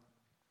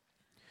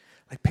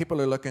 Like people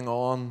are looking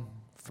on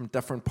from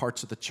different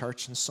parts of the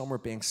church, and some are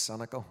being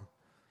cynical.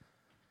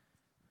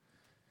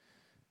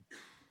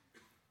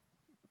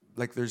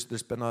 Like there's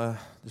been a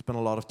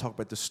lot of talk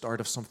about the start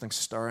of something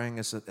stirring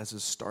as a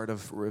start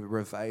of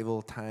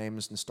revival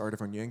times and start of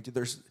renewing.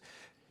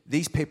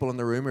 These people in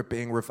the room are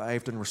being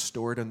revived and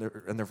restored in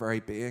their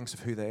very beings of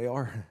who they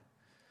are,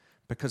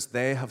 because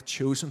they have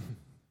chosen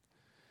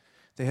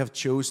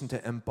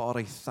to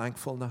embody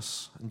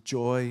thankfulness and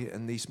joy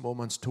in these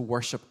moments, to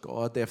worship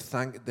God.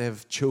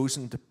 They've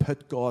chosen to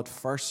put God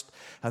first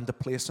and to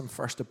place him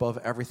first above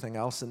everything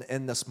else. And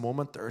in this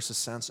moment, there's a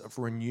sense of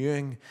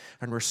renewing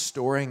and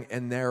restoring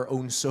in their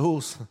own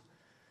souls.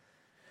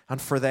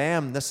 And for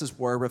them, this is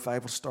where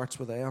revival starts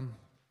with them.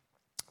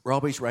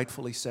 Robbie's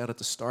rightfully said at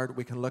the start,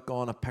 we can look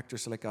on at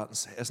pictures like that and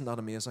say, isn't that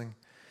amazing?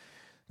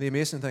 The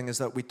amazing thing is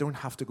that we don't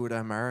have to go to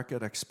America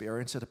to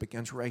experience it. It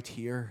begins right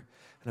here,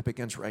 and it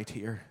begins right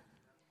here.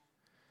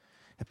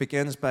 It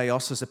begins by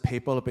us as a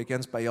people. It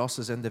begins by us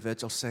as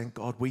individuals saying,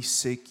 God, we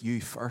seek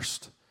you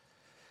first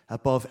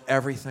above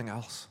everything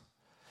else,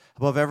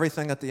 above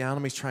everything that the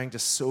enemy's trying to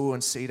sow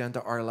and seed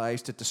into our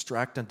lives to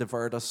distract and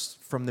divert us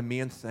from the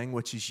main thing,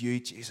 which is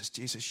you, Jesus.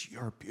 Jesus,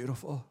 you're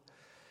beautiful.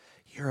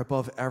 You're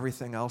above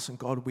everything else. And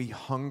God, we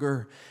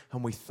hunger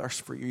and we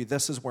thirst for you.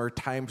 This is where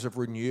times of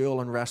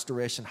renewal and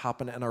restoration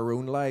happen in our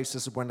own lives.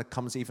 This is when it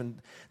comes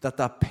even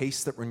that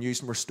peace that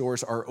renews and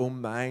restores our own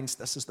minds.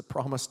 This is the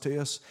promise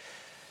to us.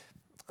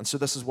 And so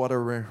this is what a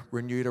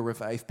renewed or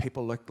revived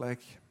people look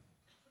like.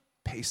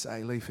 Peace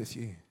I leave with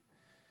you.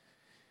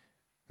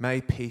 My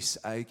peace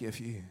I give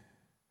you.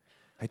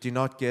 I do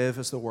not give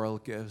as the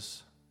world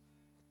gives.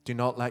 Do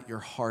not let your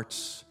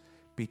hearts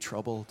be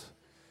troubled.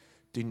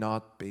 Do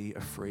not be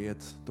afraid.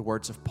 The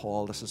words of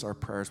Paul, this is our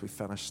prayer as we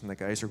finish, and the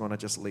guys are going to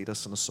just lead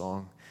us in a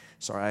song.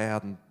 Sorry, I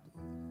hadn't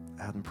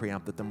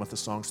preempted them with a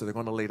song, so they're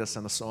going to lead us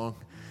in a song.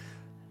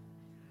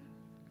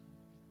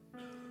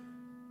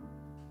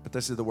 But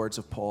this is the words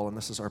of Paul, and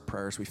this is our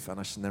prayer as we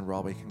finish, and then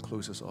Robbie can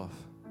close us off.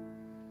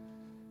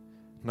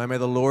 Now may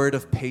the Lord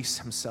of peace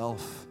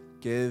himself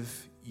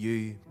give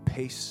you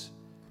peace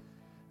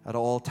at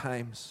all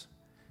times,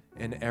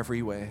 in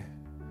every way.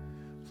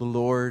 The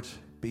Lord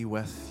be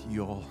with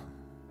you all.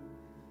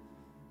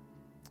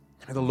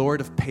 May the Lord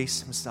of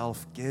peace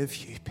himself give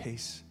you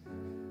peace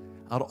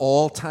at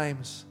all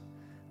times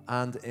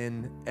and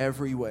in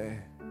every way.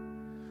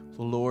 The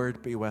The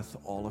Lord be with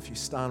all of you.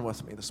 Stand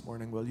with me this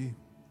morning, will you?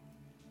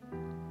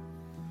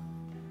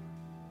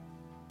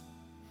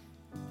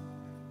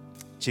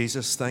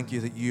 Jesus, thank you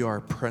that you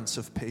are Prince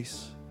of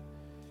Peace.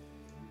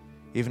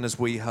 Even as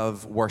we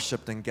have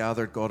worshipped and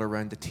gathered, God,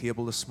 around the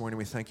table this morning,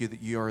 we thank you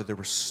that you are the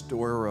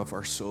restorer of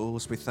our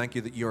souls. We thank you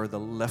that you are the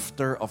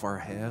lifter of our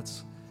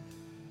heads.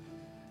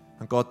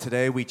 And God,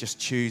 today we just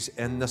choose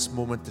in this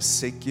moment to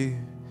seek you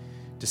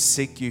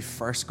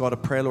first. God, I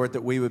pray, Lord,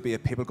 that we would be a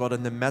people, God,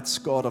 in the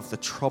midst, God, of the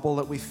trouble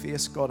that we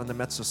face, God, in the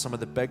midst of some of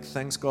the big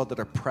things, God, that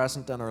are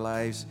present in our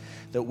lives,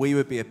 that we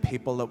would be a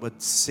people that would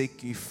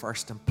seek you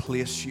first and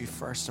place you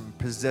first and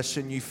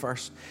position you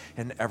first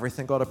in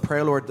everything. God, I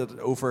pray, Lord, that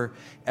over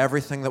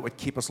everything that would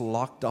keep us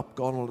locked up,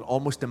 God,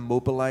 almost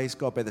immobilized,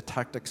 God, by the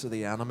tactics of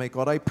the enemy.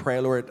 God, I pray,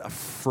 Lord, a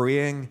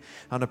freeing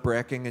and a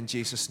breaking in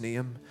Jesus'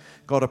 name.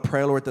 God, I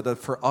pray, Lord, that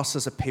for us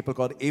as a people,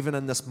 God, even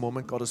in this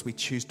moment, God, as we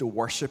choose to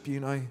worship you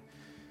now,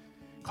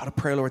 God, I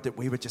pray, Lord, that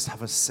we would just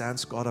have a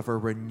sense, God, of a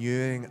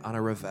renewing and a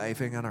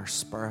reviving in our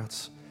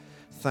spirits.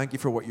 Thank you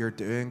for what you're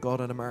doing,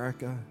 God, in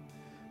America.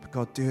 But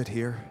God, do it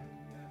here.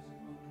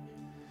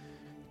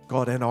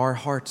 God, in our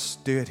hearts,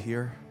 do it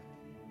here.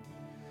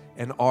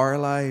 In our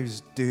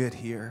lives, do it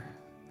here.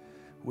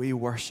 We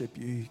worship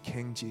you,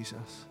 King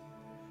Jesus.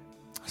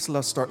 So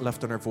let's start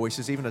lifting our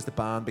voices, even as the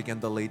band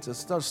begin to lead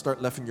us. Let's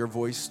start lifting your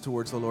voice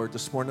towards the Lord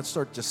this morning. Let's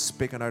start just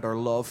speaking out our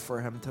love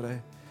for him today.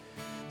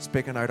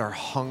 Speaking out our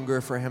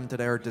hunger for him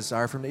today, our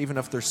desire for him, even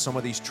if there's some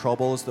of these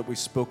troubles that we've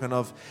spoken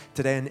of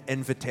today, an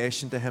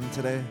invitation to him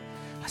today.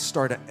 Let's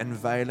start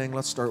inviting,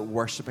 let's start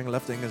worshiping,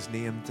 lifting his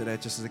name today,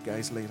 just as the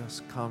guys lead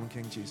us. Come,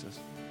 King Jesus.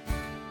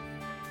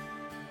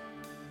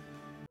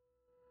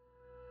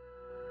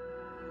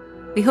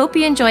 We hope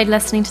you enjoyed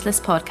listening to this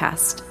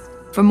podcast.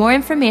 For more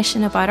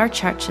information about our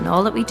church and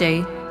all that we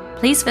do,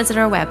 please visit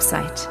our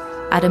website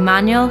at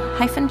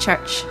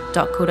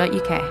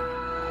emmanuel-church.co.uk.